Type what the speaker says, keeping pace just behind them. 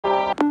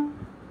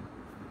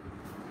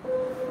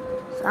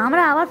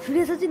আমরা আবার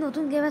ফিরে এসেছি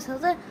নতুন গেমের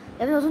সাথে।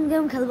 এবার নতুন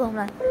গেম খেলবো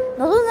আমরা।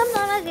 নতুন গেম না,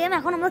 আমরা গেম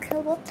এখন আমরা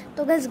খেলবো।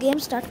 তো গাইস গেম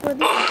স্টার্ট করে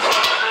দিই।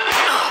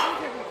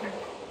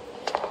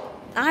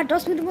 আর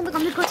 10 মিনিটের মধ্যে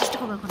কমপ্লিট করার চেষ্টা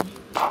করবো এখন।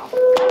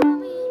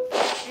 আমি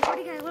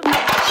রেকর্ডিং একবার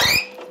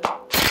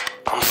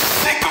I'm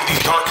sick of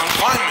these dark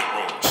confinement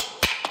rooms.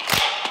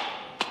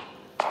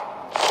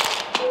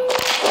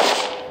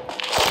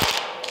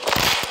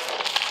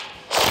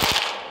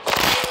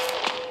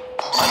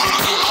 I'm in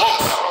too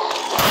close.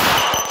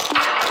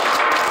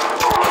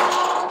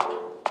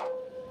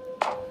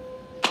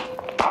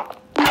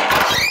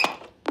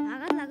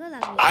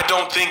 I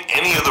don't think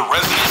any of the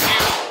residents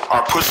here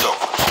are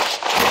pushovers.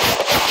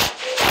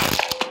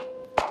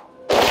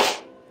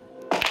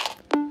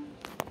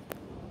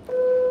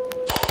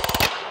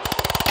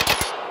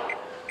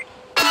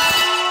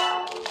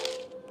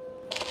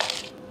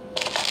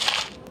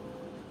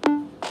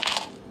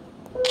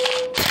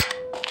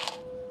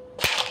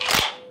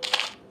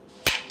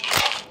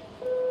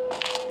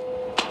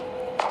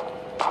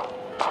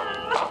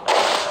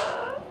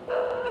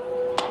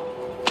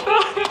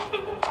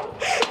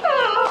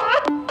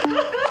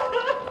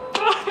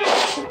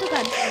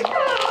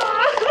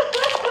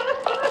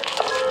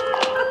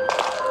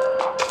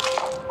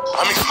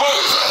 I'm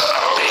exposed.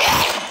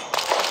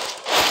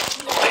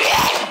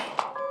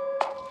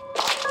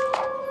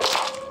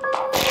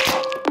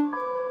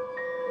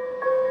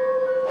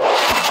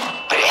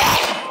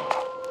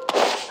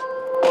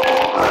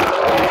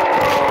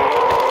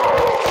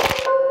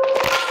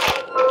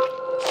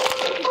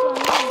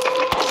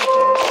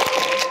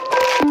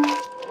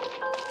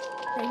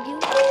 Thank you.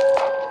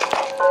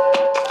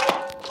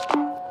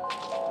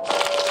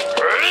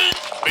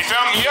 They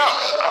found me out.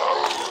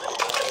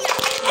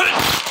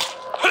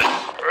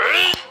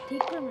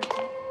 ঠিক করে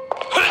মারছি।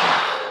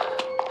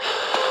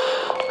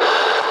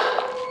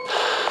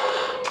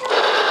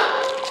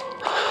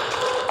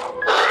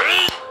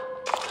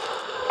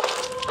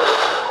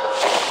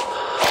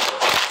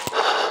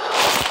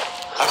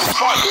 I'm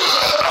spotted.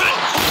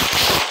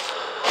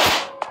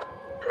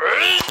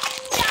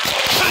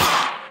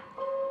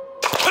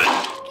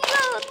 কি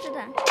হচ্ছে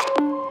না?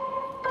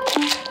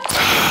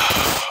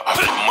 I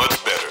feel much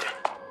better.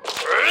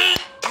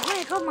 এখন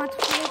একা মাছ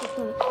ফেলে করতে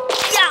হবে।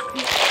 ইয়া!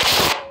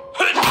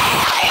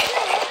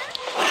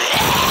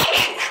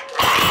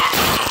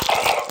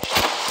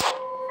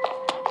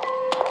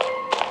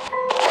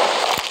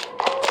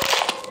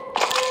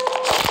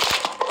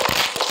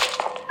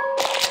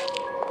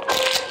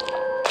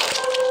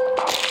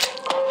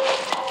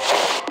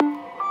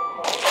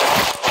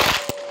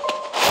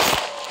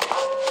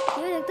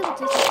 কেউ দেখতে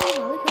পাচ্ছিস? সত্যি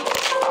ভালোই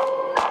খেলছিস।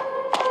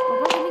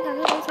 বাবা, তুমি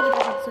কাকে বলছো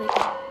এটা করছো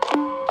এটা?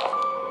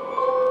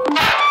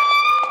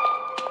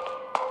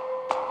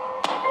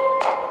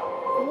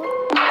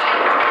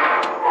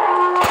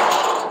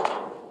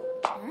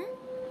 হ্যাঁ?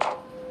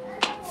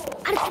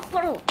 আরে চুপ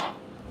করো।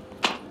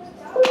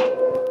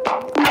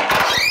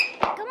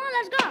 Come on,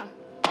 let's go.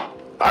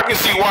 I can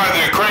see why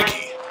they're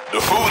cranky.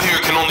 The food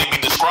here can only be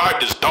described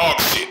as dog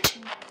shit.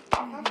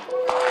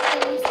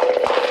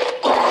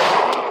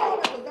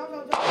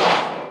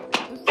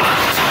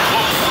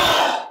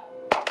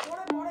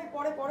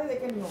 পরে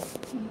দেখে নিও।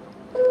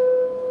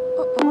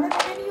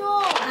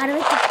 আরে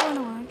ভাই চুপ করো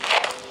না।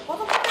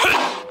 কত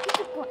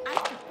চুপ করো, আর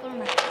চুপ করো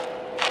না।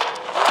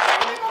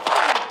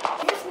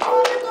 কে শুরু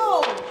হবে তো?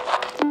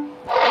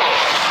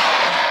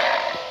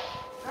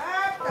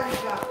 এক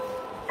তারিখা।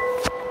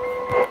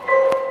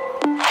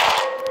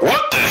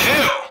 What the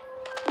hell?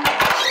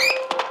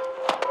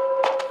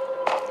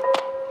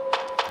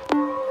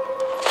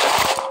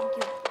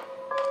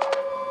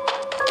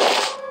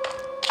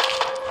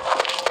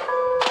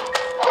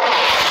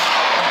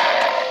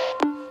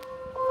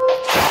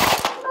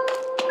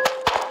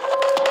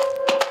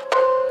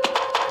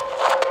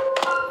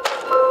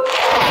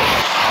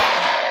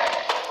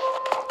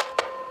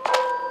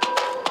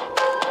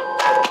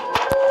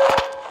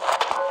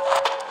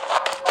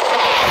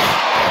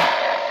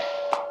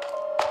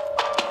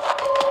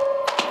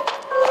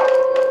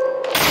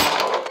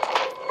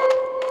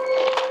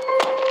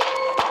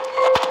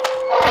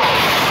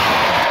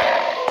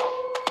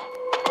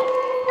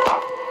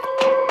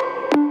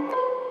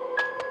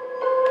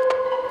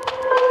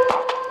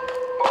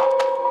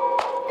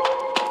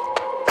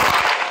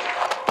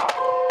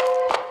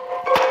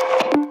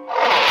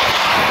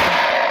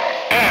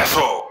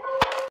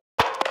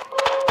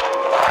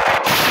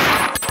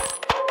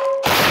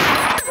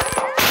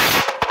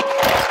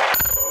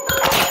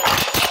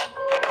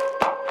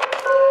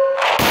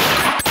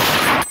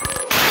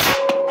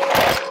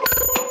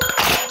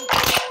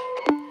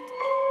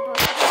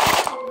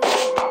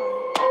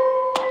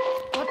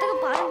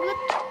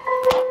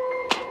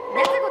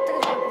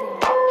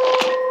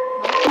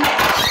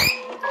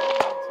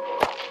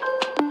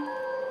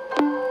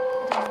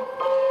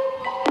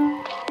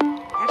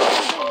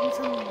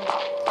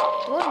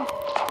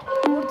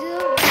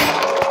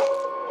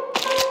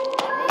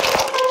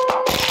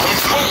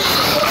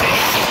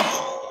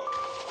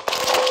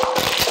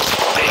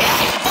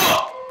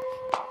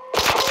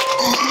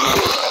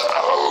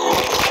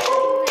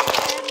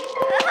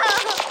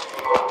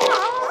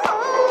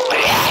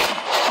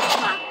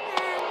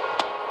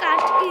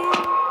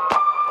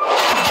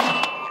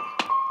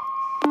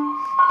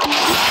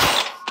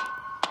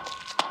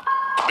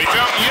 They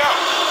found me out.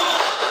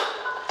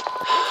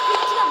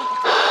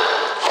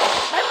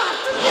 ভাই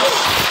মারতে দিও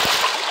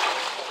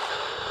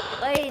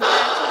ভাই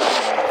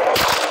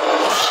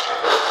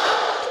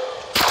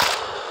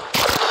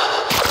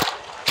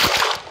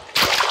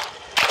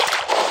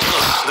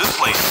This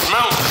place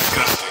smells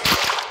disgusting.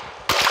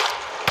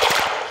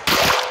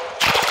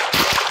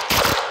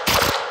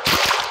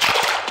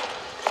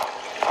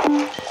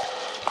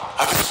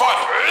 I can spot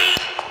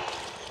it.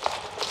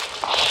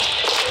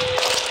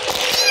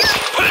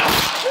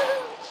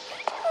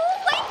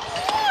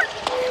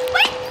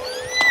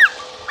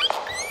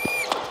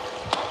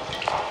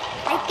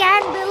 I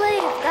can't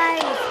believe,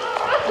 guys.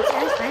 It's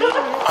just funny.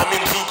 I'm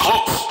in too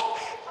close.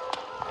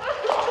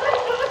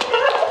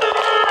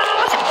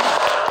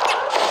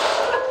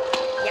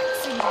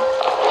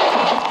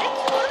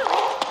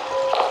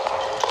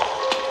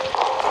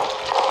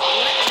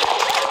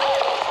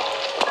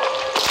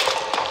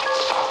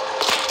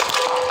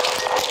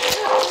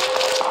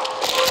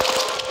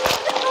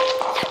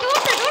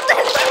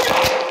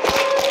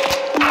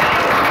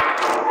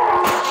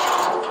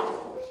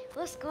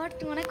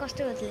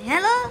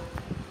 Hello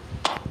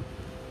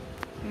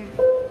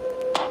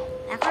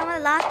এখন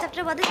আমাদের লাস্ট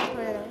চ্যাপ্টার বাদে কি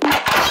হয়ে যাবে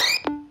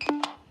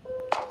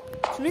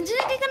শুনেছি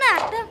নাকি এখানে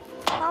একটা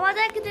পাওয়া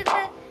যায় কিন্তু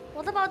এখানে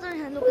কত পাওয়া যায়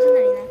লোকেশন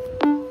জানি না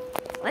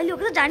ভাই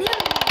লোকেশন জানি না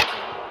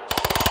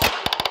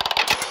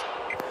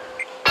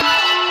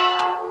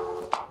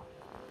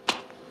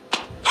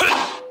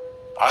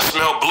I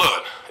smell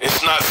blood.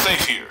 It's not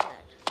safe here.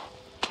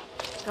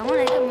 কেমন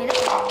এটা মেরে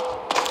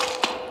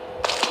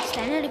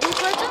স্ট্যান্ডার্ড রিভিউ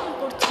করেছো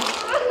করছি